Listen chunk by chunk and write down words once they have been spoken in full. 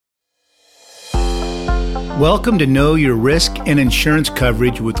Welcome to Know Your Risk and Insurance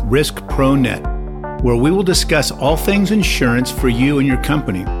Coverage with Risk ProNet, where we will discuss all things insurance for you and your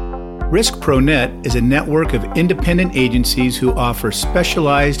company. Risk ProNet is a network of independent agencies who offer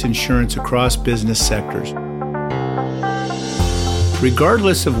specialized insurance across business sectors.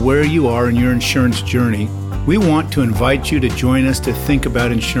 Regardless of where you are in your insurance journey, we want to invite you to join us to think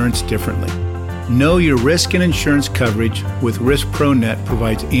about insurance differently. Know Your Risk and Insurance Coverage with Risk ProNet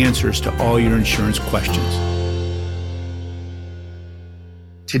provides answers to all your insurance questions.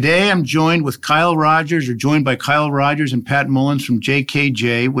 Today, I'm joined by Kyle Rogers and Pat Mullen from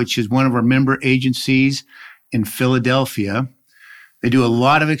JKJ, which is one of our member agencies in Philadelphia. They do a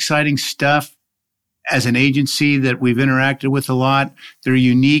lot of exciting stuff. As an agency that we've interacted with a lot, they're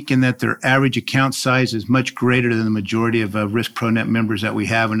unique in that their average account size is much greater than the majority of Risk ProNet members that we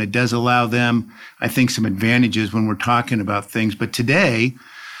have, and it does allow them, I think, some advantages when we're talking about things. But today,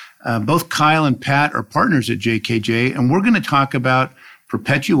 both Kyle and Pat are partners at JKJ, and we're going to talk about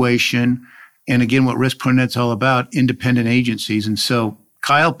perpetuation, and again, what Risk ProNet's all about, independent agencies. And so,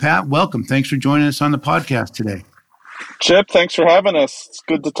 Kyle, Pat, welcome. Thanks for joining us on the podcast today. Chip, thanks for having us. It's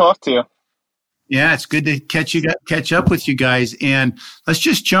good to talk to you. Yeah, it's good to catch up with you guys. And let's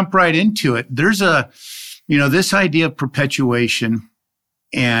just jump right into it. There's this idea of perpetuation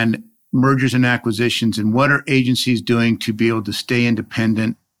and mergers and acquisitions, and what are agencies doing to be able to stay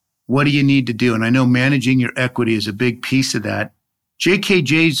independent? What do you need to do? And I know managing your equity is a big piece of that.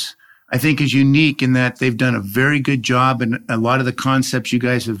 JKJ's, I think, is unique in that they've done a very good job, and a lot of the concepts you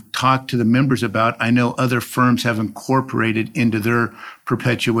guys have talked to the members about, I know other firms have incorporated into their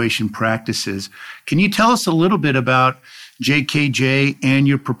perpetuation practices. Can you tell us a little bit about JKJ and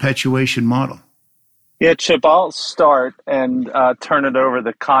your perpetuation model? Yeah, Chip, I'll start and turn it over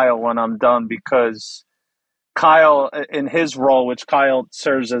to Kyle when I'm done, because Kyle, in his role, which Kyle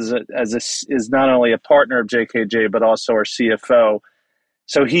serves as is not only a partner of JKJ, but also our CFO.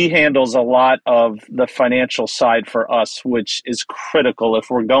 So he handles a lot of the financial side for us, which is critical. If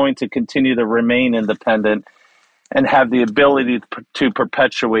we're going to continue to remain independent and have the ability to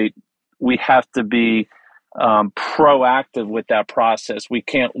perpetuate, we have to be proactive with that process. We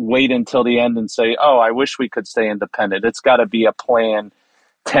can't wait until the end and say, oh, I wish we could stay independent. It's got to be a plan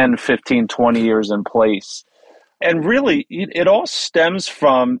 10, 15, 20 years in place. And really, it all stems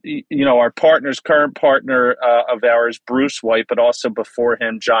from, our current partner of ours, Bruce White, but also before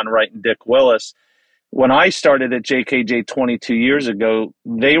him, John Wright and Dick Willis. When I started at JKJ 22 years ago,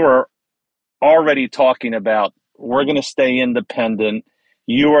 they were already talking about, we're going to stay independent.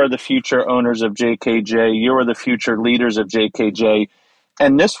 You are the future owners of JKJ. You are the future leaders of JKJ.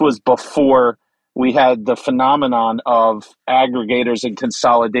 And this was before we had the phenomenon of aggregators and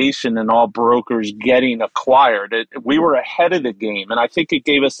consolidation and all brokers getting acquired. We were ahead of the game, and I think it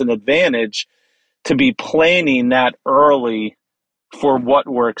gave us an advantage to be planning that early for what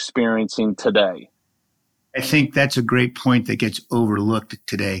we're experiencing today. I think that's a great point that gets overlooked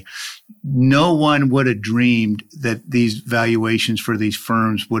today. No one would have dreamed that these valuations for these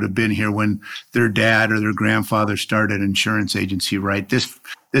firms would have been here when their dad or their grandfather started an insurance agency, right? This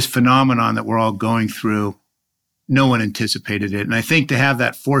phenomenon that we're all going through, no one anticipated it. And I think to have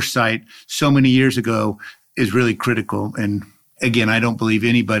that foresight so many years ago is really critical. And again, I don't believe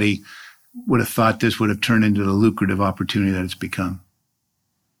anybody would have thought this would have turned into the lucrative opportunity that it's become.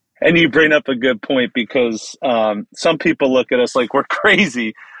 And you bring up a good point, because some people look at us like we're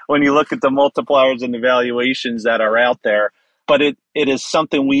crazy when you look at the multipliers and the valuations that are out there. But it is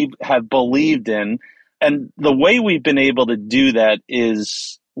something we have believed in. And the way we've been able to do that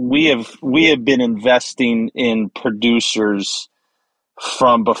is we have been investing in producers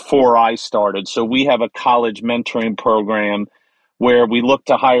from before I started. So we have a college mentoring program where we look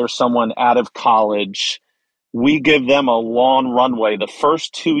to hire someone out of college. We give them a long runway. The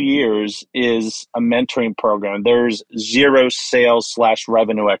first 2 years is a mentoring program. There's zero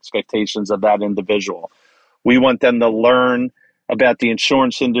sales/revenue expectations of that individual. We want them to learn about the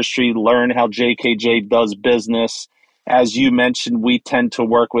insurance industry, learn how JKJ does business. As you mentioned, we tend to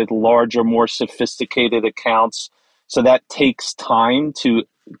work with larger, more sophisticated accounts. So that takes time to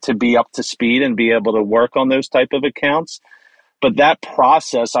be up to speed and be able to work on those type of accounts. But that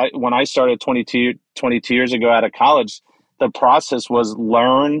process, when I started 22 years ago out of college, the process was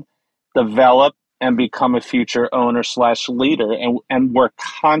learn, develop, and become a future owner/leader. And we're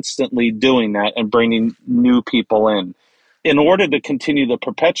constantly doing that and bringing new people in. In order to continue to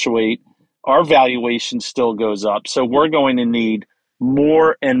perpetuate, our valuation still goes up. So we're going to need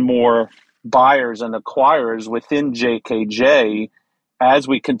more and more buyers and acquirers within JKJ as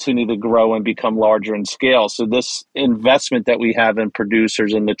we continue to grow and become larger in scale. So this investment that we have in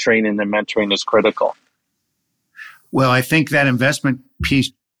producers and the training and mentoring is critical. Well, I think that investment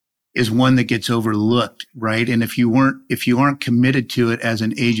piece is one that gets overlooked, right? And if you aren't committed to it as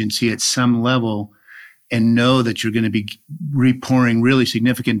an agency at some level and know that you're going to be repouring really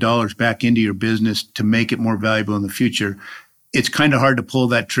significant dollars back into your business to make it more valuable in the future, it's kind of hard to pull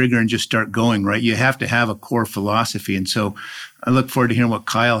that trigger and just start going, right? You have to have a core philosophy. And so I look forward to hearing what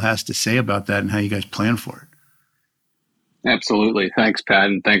Kyle has to say about that and how you guys plan for it. Absolutely. Thanks, Pat,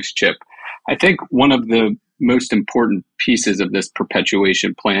 and thanks, Chip. I think one of the most important pieces of this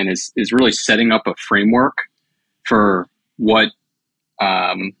perpetuation plan is really setting up a framework for what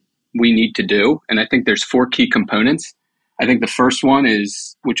we need to do. And I think there's 4 key components. I think the first one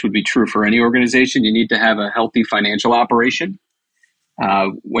is, which would be true for any organization, you need to have a healthy financial operation.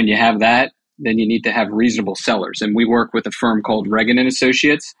 When you have that, then you need to have reasonable sellers. And we work with a firm called Regan and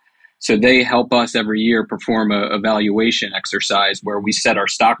Associates. So they help us every year perform a valuation exercise where we set our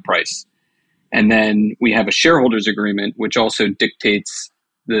stock price. And then we have a shareholders agreement, which also dictates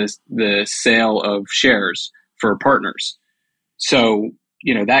the sale of shares for partners. So,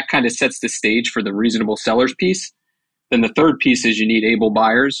 that kind of sets the stage for the reasonable sellers piece. Then the third piece is you need able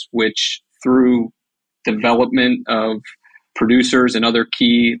buyers, which through development of producers and other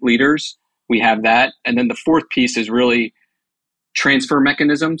key leaders, we have that. And then the fourth piece is really transfer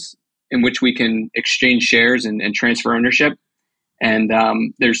mechanisms in which we can exchange shares and transfer ownership. And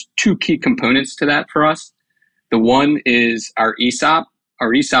there's 2 key components to that for us. The one is our ESOP.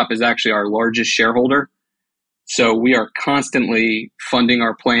 Our ESOP is actually our largest shareholder. So we are constantly funding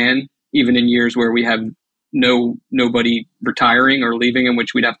our plan, even in years where we have nobody retiring or leaving, in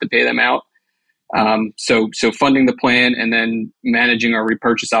which we'd have to pay them out. So funding the plan and then managing our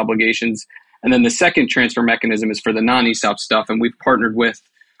repurchase obligations. And then the second transfer mechanism is for the non-ESOP stuff. And we've partnered with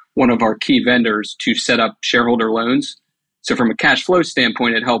one of our key vendors to set up shareholder loans. So from a cash flow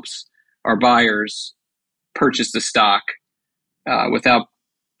standpoint, it helps our buyers purchase the stock without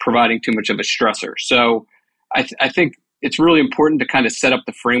providing too much of a stressor. So I think it's really important to kind of set up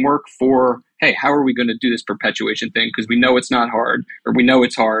the framework for, hey, how are we going to do this perpetuation thing? Because we know it's not hard, or we know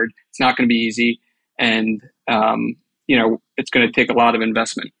it's hard. It's not going to be easy. And, it's going to take a lot of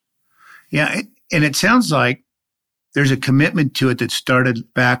investment. Yeah. And it sounds like there's a commitment to it that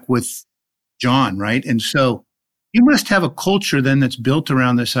started back with John, right? And so you must have a culture then that's built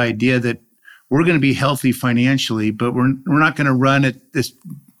around this idea that we're going to be healthy financially, but we're not going to run it this.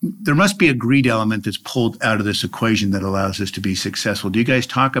 There must be a greed element that's pulled out of this equation that allows us to be successful. Do you guys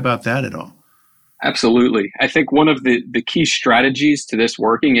talk about that at all? Absolutely. I think one of the key strategies to this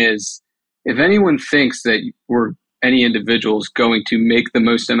working is, if anyone thinks that any individual is going to make the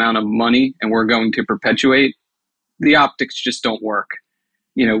most amount of money and we're going to perpetuate, the optics just don't work.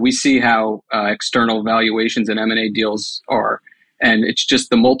 We see how external valuations and M&A deals are, and it's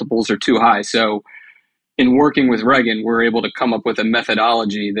just the multiples are too high. So in working with Regan, we're able to come up with a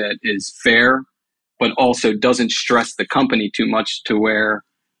methodology that is fair, but also doesn't stress the company too much to where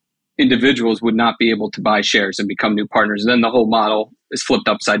individuals would not be able to buy shares and become new partners. And then the whole model is flipped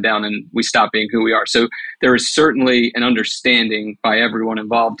upside down and we stop being who we are. So there is certainly an understanding by everyone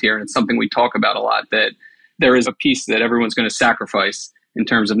involved here, and it's something we talk about a lot, that there is a piece that everyone's going to sacrifice in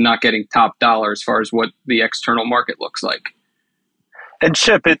terms of not getting top dollar as far as what the external market looks like. And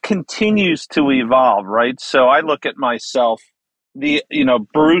Chip, it continues to evolve, right? So I look at myself,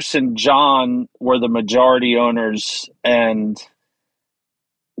 Bruce and John were the majority owners, and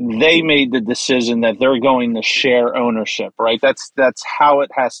they made the decision that they're going to share ownership, right? That's how it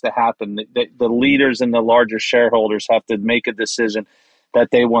has to happen. The leaders and the larger shareholders have to make a decision that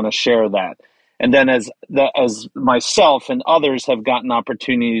they want to share that. And then as myself and others have gotten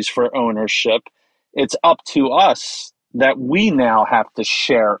opportunities for ownership, it's up to us that we now have to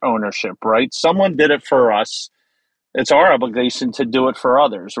share ownership, right? Someone did it for us. It's our obligation to do it for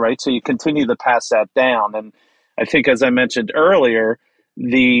others, right? So you continue to pass that down. And I think, as I mentioned earlier,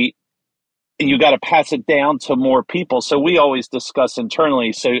 you got to pass it down to more people. So we always discuss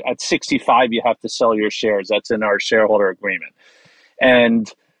internally. So at 65, you have to sell your shares. That's in our shareholder agreement.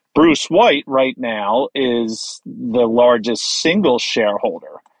 And Bruce White right now is the largest single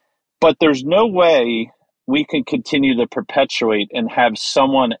shareholder, but there's no way we can continue to perpetuate and have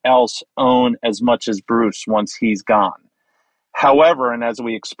someone else own as much as Bruce once he's gone. However, and as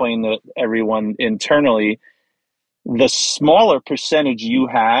we explain to everyone internally, the smaller percentage you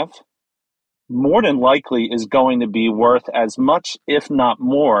have more than likely is going to be worth as much, if not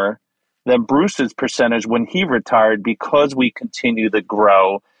more, than Bruce's percentage when he retired, because we continue to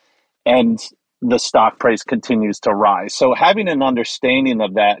grow and the stock price continues to rise. So having an understanding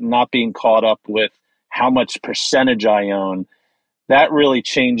of that and not being caught up with how much percentage I own, that really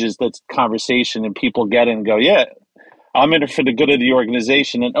changes the conversation, and people get in and go, yeah, I'm in it for the good of the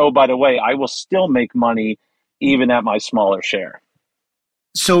organization. And oh, by the way, I will still make money even at my smaller share.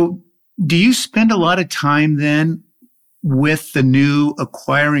 So do you spend a lot of time then with the new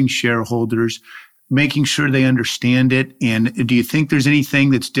acquiring shareholders, making sure they understand it? And do you think there's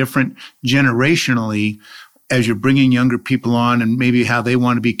anything that's different generationally as you're bringing younger people on, and maybe how they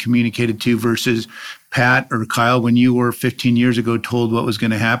want to be communicated to versus Pat or Kyle when you were 15 years ago told what was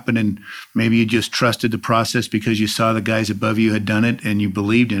going to happen, and maybe you just trusted the process because you saw the guys above you had done it and you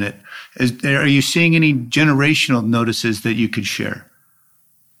believed in it? Are you seeing any generational notices that you could share?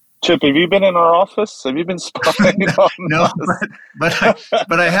 Chip, have you been in our office? Have you been spying on No, us?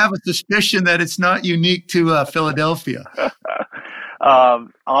 but I have a suspicion that it's not unique to Philadelphia.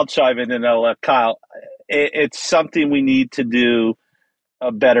 I'll chime in and I'll let Kyle. It's something we need to do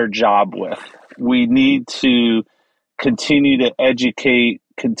a better job with. We need to continue to educate,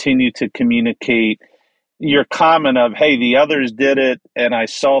 continue to communicate. Your comment of, hey, the others did it and I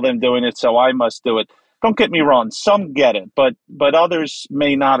saw them doing it, so I must do it. Don't get me wrong, some get it, but others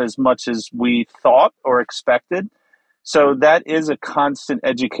may not as much as we thought or expected. So that is a constant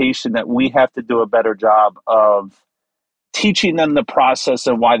education that we have to do a better job of teaching them the process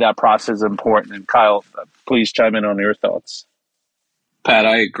and why that process is important. And Kyle, please chime in on your thoughts. Pat,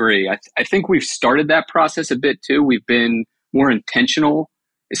 I agree. I think we've started that process a bit too. We've been more intentional,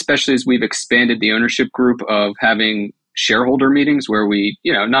 especially as we've expanded the ownership group, of having shareholder meetings where we,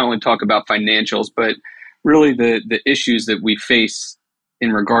 not only talk about financials, but really the issues that we face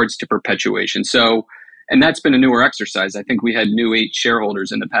in regards to perpetuation. So, and that's been a newer exercise. I think we had new 8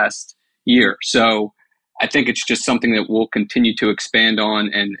 shareholders in the past year. So I think it's just something that we'll continue to expand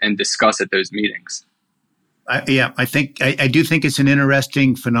on and discuss at those meetings. I do think it's an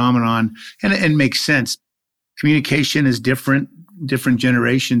interesting phenomenon, and it makes sense. Communication is different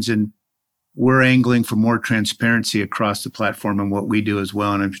generations, and we're angling for more transparency across the platform and what we do as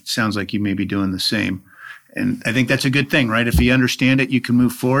well. And it sounds like you may be doing the same. And I think that's a good thing, right? If you understand it, you can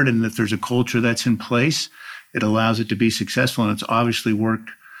move forward. And if there's a culture that's in place, it allows it to be successful. And it's obviously worked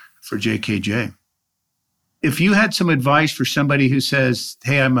for JKJ. If you had some advice for somebody who says,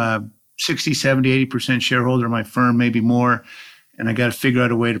 hey, I'm a 60, 70, 80% shareholder of my firm, maybe more, and I got to figure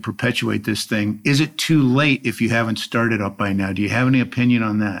out a way to perpetuate this thing. Is it too late if you haven't started up by now? Do you have any opinion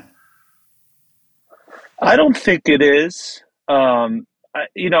on that? I don't think it is. I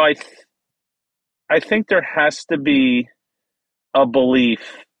think there has to be a belief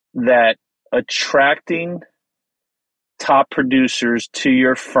that attracting top producers to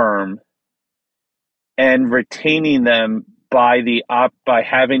your firm and retaining them by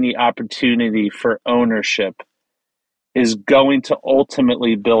having the opportunity for ownership is going to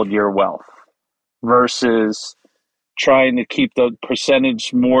ultimately build your wealth, versus trying to keep the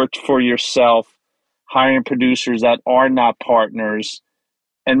percentage more for yourself, hiring producers that are not partners,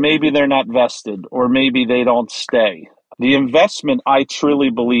 and maybe they're not vested, or maybe they don't stay. The investment, I truly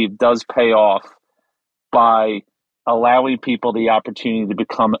believe, does pay off by allowing people the opportunity to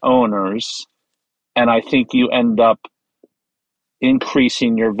become owners. And I think you end up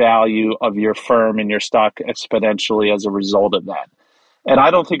increasing your value of your firm and your stock exponentially as a result of that. And I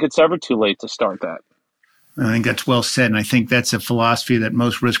don't think it's ever too late to start that. I think that's well said. And I think that's a philosophy that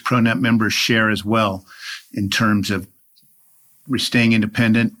most Risk Pro Net members share as well, in terms of staying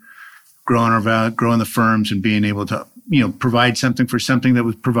independent, growing our value, growing the firms, and being able to, provide something for something that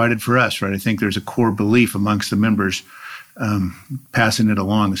was provided for us, right? I think there's a core belief amongst the members, passing it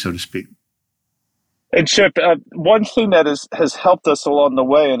along, so to speak. And Chip, one thing that has helped us along the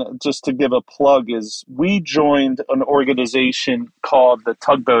way, and just to give a plug, is we joined an organization called the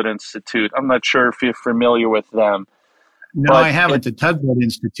Tugboat Institute. I'm not sure if you're familiar with them. No, I haven't. The Tugboat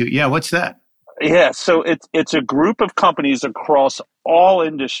Institute. Yeah, what's that? Yeah, so it's a group of companies across all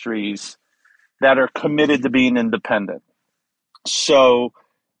industries that are committed to being independent. So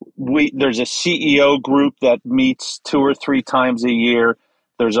there's a CEO group that meets 2 or 3 times a year.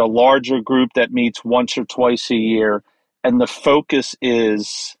 There's a larger group that meets once or twice a year. And the focus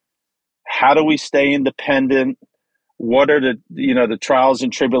is, how do we stay independent? What are the trials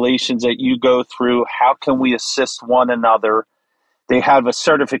and tribulations that you go through? How can we assist one another? They have a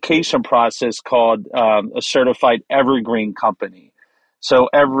certification process called a certified evergreen company. So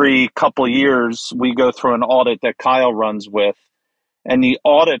every couple of years, we go through an audit that Kyle runs with. And the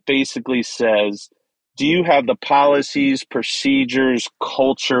audit basically says, do you have the policies, procedures,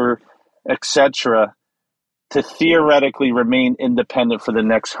 culture, etc., to theoretically remain independent for the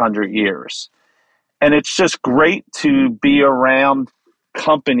next 100 years? And it's just great to be around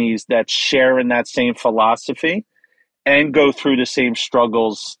companies that share in that same philosophy. and go through the same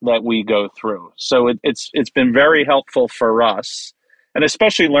struggles that we go through. So it's been very helpful for us, and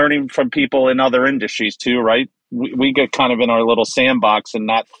especially learning from people in other industries too, right? We get kind of in our little sandbox and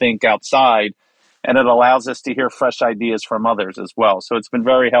not think outside, and it allows us to hear fresh ideas from others as well. So it's been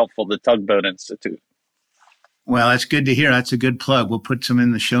very helpful, the Tugboat Institute. Well, that's good to hear. That's a good plug. We'll put some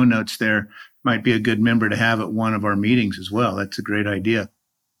in the show notes there. Might be a good member to have at one of our meetings as well. That's a great idea.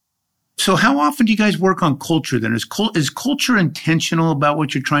 So how often do you guys work on culture then? Is culture intentional about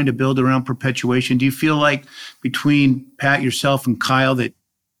what you're trying to build around perpetuation? Do you feel like between Pat, yourself, and Kyle that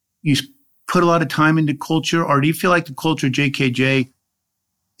you put a lot of time into culture, or do you feel like the culture of JKJ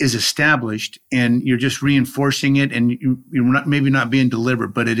is established and you're just reinforcing it and you're not, maybe not being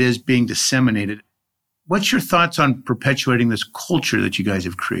deliberate, but it is being disseminated? What's your thoughts on perpetuating this culture that you guys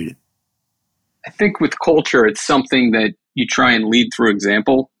have created? I think with culture, it's something that you try and lead through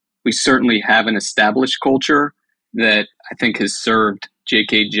example. We certainly have an established culture that I think has served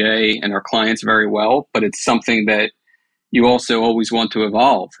JKJ and our clients very well, but it's something that you also always want to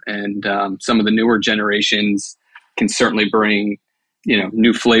evolve. And some of the newer generations can certainly bring,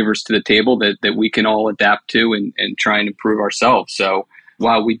 new flavors to the table that we can all adapt to and try and improve ourselves. So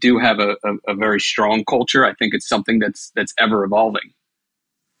while we do have a very strong culture, I think it's something that's ever evolving.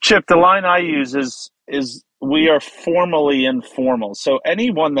 Chip, the line I use is we are formally informal. So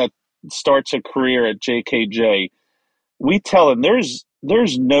anyone that starts a career at JKJ, we tell them there's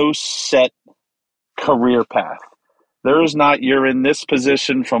no set career path. There is not, you're in this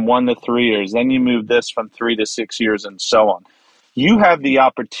position from 1 to 3 years, then you move this from 3 to 6 years, and so on. You have the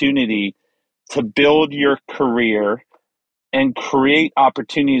opportunity to build your career and create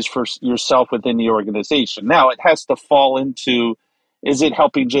opportunities for yourself within the organization. Now, it has to fall into, is it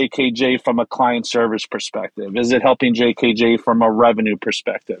helping JKJ from a client service perspective? Is it helping JKJ from a revenue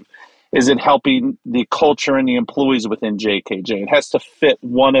perspective? Is it helping the culture and the employees within JKJ? It has to fit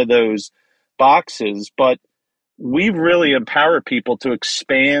one of those boxes, but we really empower people to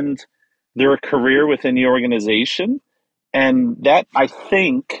expand their career within the organization. And that, I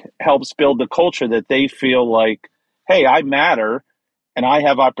think, helps build the culture that they feel like, hey, I matter and I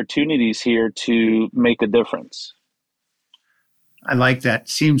have opportunities here to make a difference. I like that.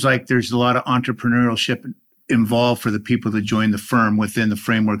 Seems like there's a lot of entrepreneurship involved for the people that join the firm within the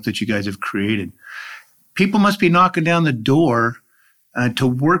framework that you guys have created. People must be knocking down the door to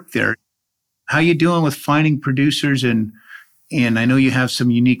work there. How you doing with finding producers? And I know you have some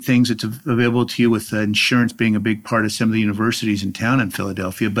unique things that's available to you with insurance being a big part of some of the universities in town in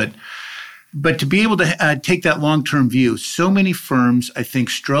Philadelphia. But to be able to take that long-term view, so many firms, I think,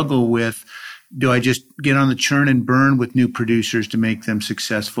 struggle with, do I just get on the churn and burn with new producers to make them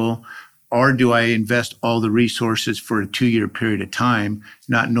successful? Or do I invest all the resources for a 2-year period of time,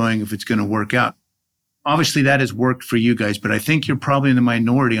 not knowing if it's going to work out? Obviously, that has worked for you guys, but I think you're probably in the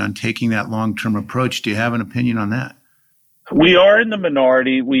minority on taking that long-term approach. Do you have an opinion on that? We are in the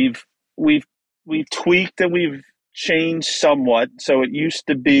minority. We've tweaked and we've changed somewhat. So it used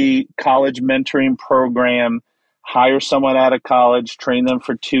to be college mentoring program, hire someone out of college, train them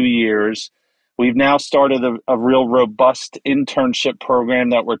for 2 years. We've now started a real robust internship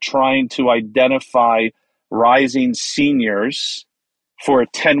program that we're trying to identify rising seniors for a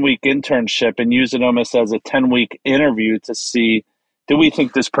 10-week internship and use it almost as a 10-week interview to see, do we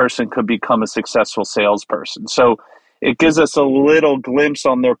think this person could become a successful salesperson? So it gives us a little glimpse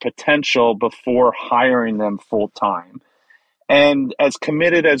on their potential before hiring them full time. And as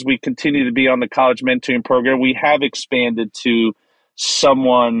committed as we continue to be on the college mentoring program, we have expanded to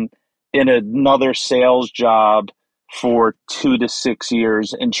someone in another sales job for 2 to 6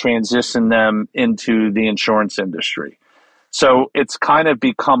 years and transition them into the insurance industry. So it's kind of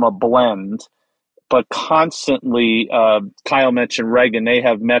become a blend, but constantly, Kyle mentioned Reagan, they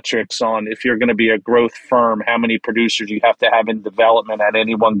have metrics on if you're going to be a growth firm, how many producers you have to have in development at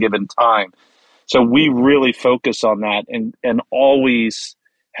any one given time. So we really focus on that and always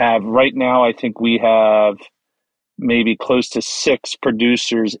have, right now, I think we have maybe close to 6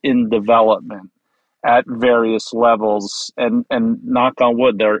 producers in development at various levels, and knock on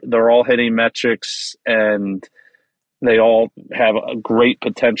wood, they're all hitting metrics and they all have a great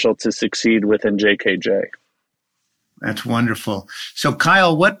potential to succeed within JKJ. That's wonderful. So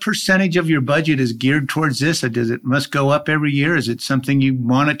Kyle, what percentage of your budget is geared towards this? Does it must go up every year? Is it something you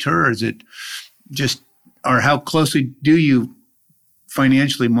monitor, or is it just, or how closely do you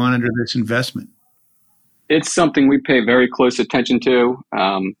financially monitor this investment? It's something we pay very close attention to.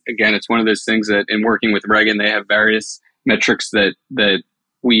 Again, it's one of those things that in working with Reagan, they have various metrics that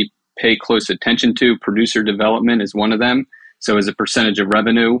we pay close attention to. Producer development is one of them. So as a percentage of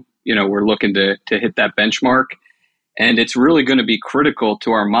revenue, we're looking to hit that benchmark. And it's really going to be critical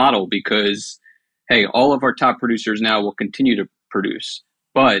to our model because, hey, all of our top producers now will continue to produce.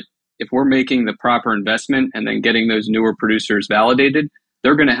 But if we're making the proper investment and then getting those newer producers validated,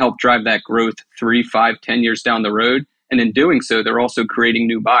 they're going to help drive that growth 3, 5, 10 years down the road. And in doing so, they're also creating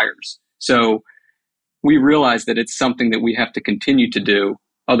new buyers. So we realize that it's something that we have to continue to do.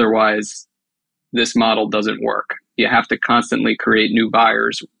 Otherwise, this model doesn't work. You have to constantly create new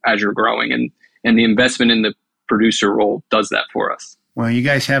buyers as you're growing. And the investment in the producer role does that for us. Well, you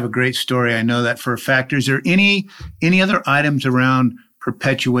guys have a great story. I know that for a fact. Is there any other items around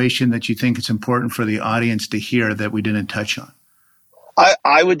perpetuation that you think it's important for the audience to hear that we didn't touch on?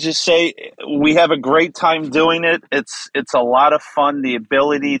 I would just say we have a great time doing it. It's a lot of fun. The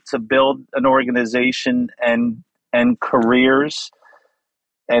ability to build an organization and careers,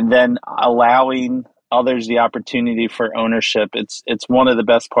 and then allowing others the opportunity for ownership. It's one of the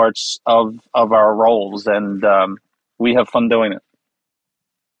best parts of our roles, and we have fun doing it.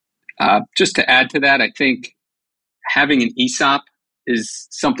 Just to add to that, I think having an ESOP is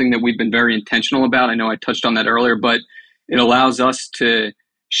something that we've been very intentional about. I know I touched on that earlier, but it allows us to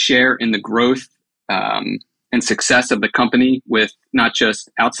share in the growth and success of the company with not just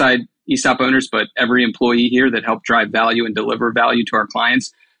outside ESOP owners, but every employee here that helped drive value and deliver value to our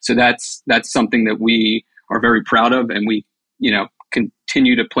clients. So that's something that we are very proud of, and we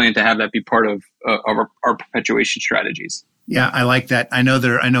continue to plan to have that be part of our perpetuation strategies. Yeah, I like that. I know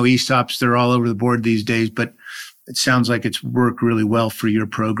ESOPs, they're all over the board these days, but it sounds like it's worked really well for your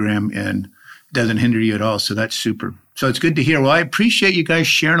program and doesn't hinder you at all. So that's super. So it's good to hear. Well, I appreciate you guys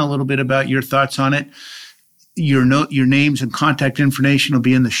sharing a little bit about your thoughts on it. Your names and contact information will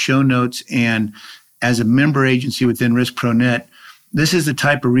be in the show notes. And as a member agency within RiskProNet, this is the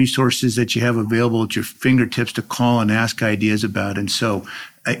type of resources that you have available at your fingertips to call and ask ideas about. And so,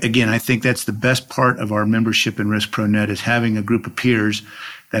 again, I think that's the best part of our membership in RiskProNet is having a group of peers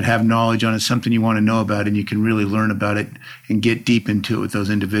that have knowledge on it, something you want to know about, and you can really learn about it and get deep into it with those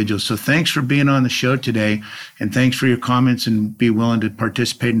individuals. So thanks for being on the show today, and thanks for your comments and be willing to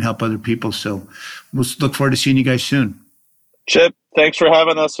participate and help other people. So we'll look forward to seeing you guys soon. Chip, thanks for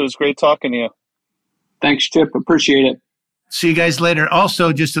having us. It was great talking to you. Thanks, Chip. Appreciate it. See you guys later.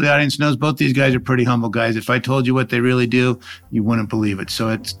 Also, just so the audience knows, both these guys are pretty humble guys. If I told you what they really do, you wouldn't believe it. So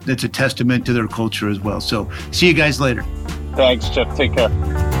it's a testament to their culture as well. So see you guys later. Thanks, Chip. Take care.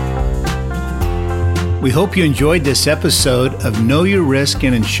 We hope you enjoyed this episode of Know Your Risk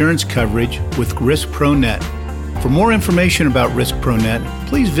and Insurance Coverage with RiskProNet. For more information about RiskProNet,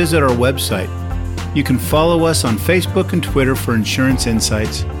 please visit our website. You can follow us on Facebook and Twitter for insurance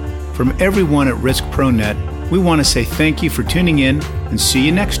insights. From everyone at RiskProNet, we want to say thank you for tuning in and see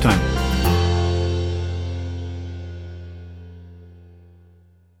you next time.